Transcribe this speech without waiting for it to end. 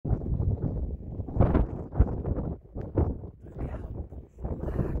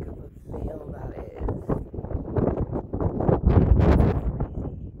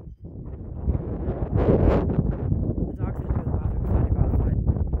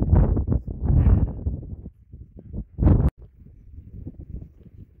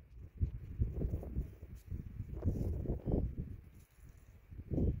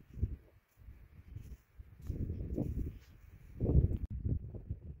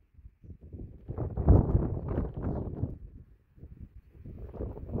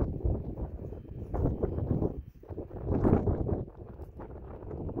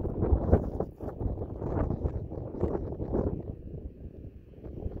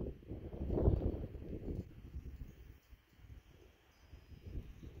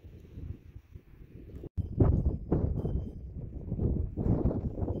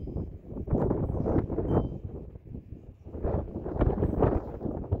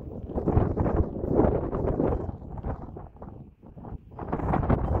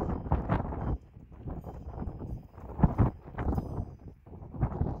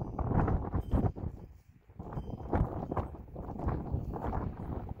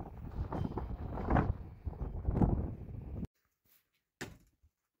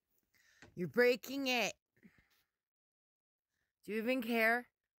You're breaking it. Do you even care?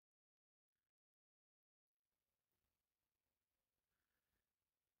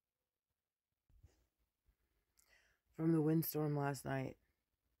 From the windstorm last night.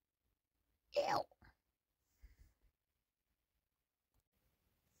 Ew.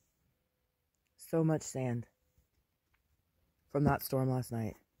 So much sand from that storm last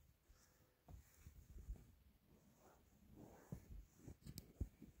night.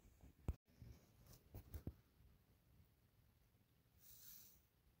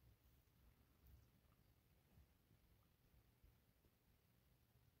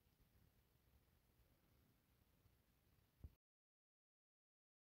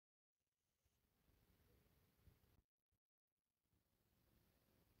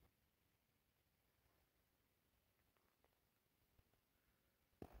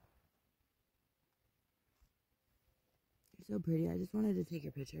 You're so pretty. I just wanted to take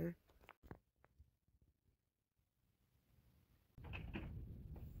your picture.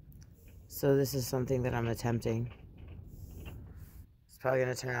 So this is something that I'm attempting. It's probably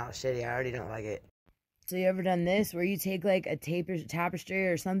going to turn out shitty. I already don't like it. So you ever done this where you take like a tapestry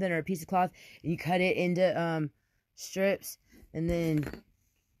or something or a piece of cloth and you cut it into strips and then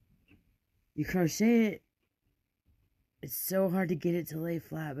you crochet it? It's so hard to get it to lay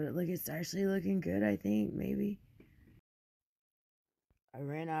flat, but look, it's actually looking good, I think, maybe. I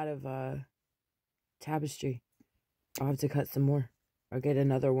ran out of tapestry. I'll have to cut some more. Or get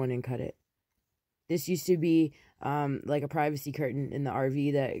another one and cut it. This used to be like a privacy curtain in the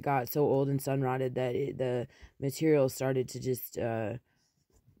RV that got so old and sun rotted that the material started to just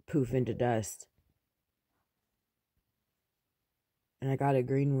poof into dust. And I got a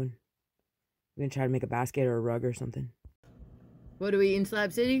green one. I'm going to try to make a basket or a rug or something. What do we eat in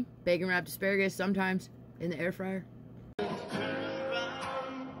Slab City? Bacon wrapped asparagus sometimes in the air fryer.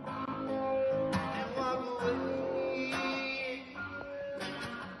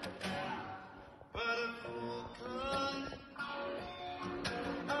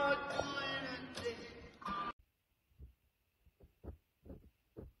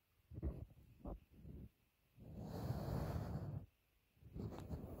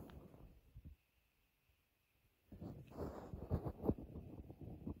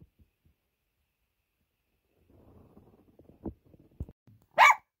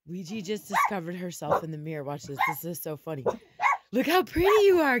 Ouija just discovered herself in the mirror. Watch this. This is so funny. Look how pretty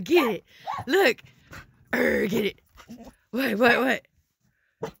you are. Get it. Look. Get it. What?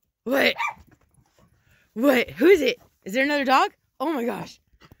 What? Who is it? Is there another dog? Oh my gosh.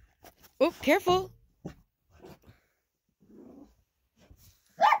 Oh, careful.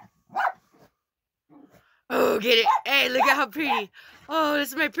 Oh, get it. Hey, look at how pretty. Oh,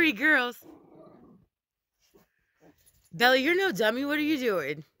 this is my pretty girls. Bella, you're no dummy. What are you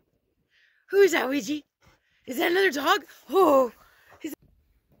doing? Who is that, Ouija? Is that another dog? Oh.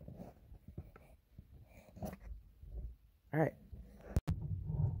 All right.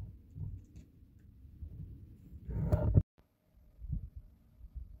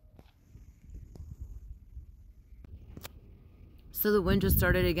 So the wind just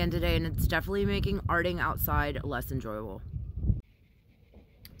started again today, and it's definitely making arting outside less enjoyable.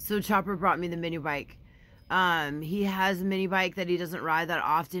 So Chopper brought me the mini bike. He has a mini bike that he doesn't ride that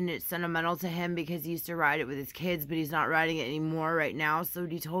often. It's sentimental to him because he used to ride it with his kids, but he's not riding it anymore right now. So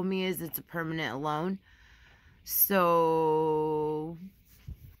what he told me is it's a permanent loan. So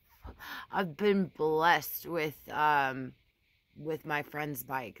I've been blessed with my friend's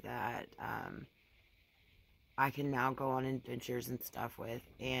bike that I can now go on adventures and stuff with,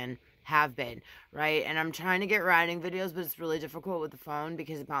 and have been, right? And I'm trying to get riding videos, but it's really difficult with the phone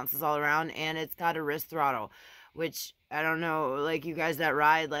because it bounces all around, and it's got a wrist throttle, which I don't know, like you guys that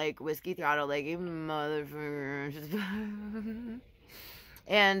ride like whiskey throttle, like you motherfuckers.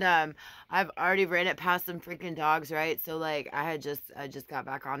 And I've already ran it past some freaking dogs, right? So like I just got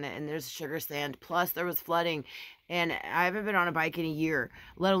back on it, and there's sugar sand, plus there was flooding, and I haven't been on a bike in a year,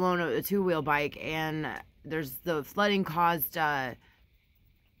 let alone a two-wheel bike, and there's the flooding caused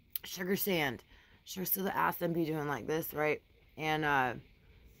sugar sand. Sure, so the ass them be doing like this, right? And I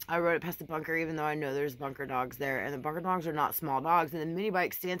rode it past the bunker, even though I know there's bunker dogs there, and the bunker dogs are not small dogs, and the mini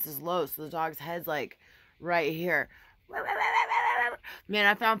bike stance is low, so the dog's head's like right here. Man,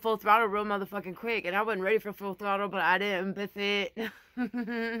 I found full throttle real motherfucking quick, and I wasn't ready for full throttle, but I didn't biff it.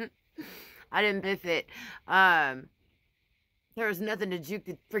 I didn't biff it. There was nothing to juke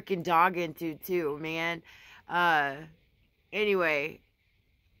the freaking dog into, too, man. Anyway,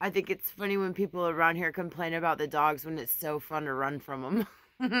 I think it's funny when people around here complain about the dogs when it's so fun to run from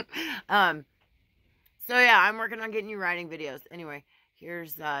them. So yeah, I'm working on getting you riding videos. Anyway,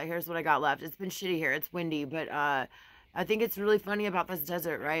 Here's what I got left. It's been shitty here. It's windy, but I think it's really funny about this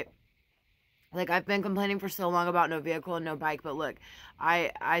desert, right? Like, I've been complaining for so long about no vehicle and no bike, but look,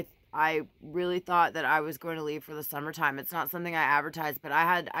 I really thought that I was going to leave for the summertime. It's not something I advertised, but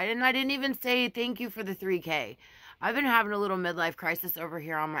I didn't even say thank you for the 3K. I've been having a little midlife crisis over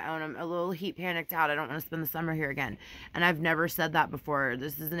here on my own. I'm a little heat panicked out. I don't want to spend the summer here again. And I've never said that before.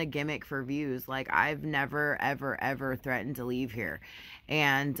 This isn't a gimmick for views. Like, I've never, ever, ever threatened to leave here.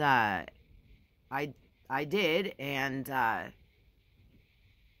 And I did, and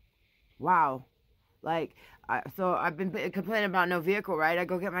wow. Like, so I've been complaining about no vehicle, right? I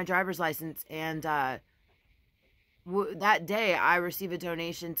go get my driver's license, and that day I receive a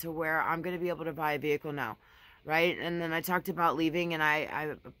donation to where I'm going to be able to buy a vehicle now, right? And then I talked about leaving, and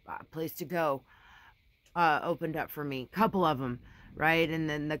a place to go opened up for me, couple of them, right? And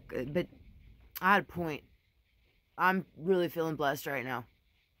then but I had a point. I'm really feeling blessed right now.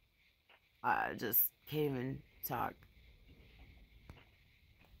 I just can't even talk.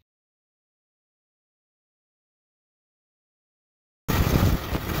 The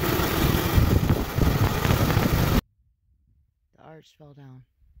arch fell down.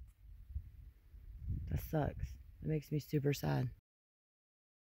 That sucks. It makes me super sad.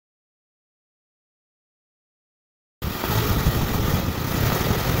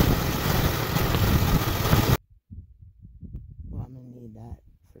 Well, I'm gonna need that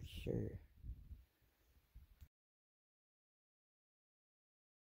for sure.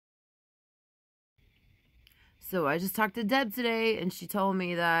 So I just talked to Deb today, and she told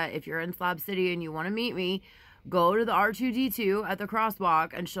me that if you're in Slab City and you want to meet me, go to the R2D2 at the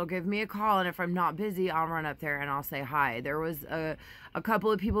crosswalk, and she'll give me a call. And if I'm not busy, I'll run up there and I'll say hi. There was a couple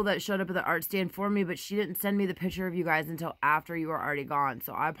of people that showed up at the art stand for me, but she didn't send me the picture of you guys until after you were already gone.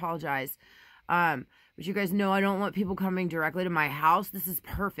 So I apologize. But you guys know I don't want people coming directly to my house. This is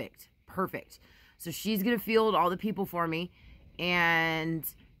perfect. Perfect. So she's going to field all the people for me. And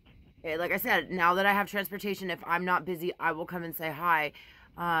like I said, now that I have transportation, if I'm not busy, I will come and say hi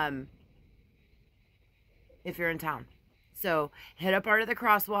if you're in town. So hit up Art at the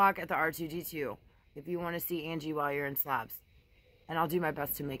Crosswalk at the R2D2 if you want to see Angie while you're in Slabs. And I'll do my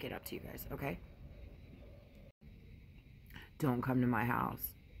best to make it up to you guys, okay? Don't come to my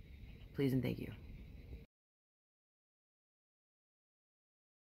house. Please and thank you.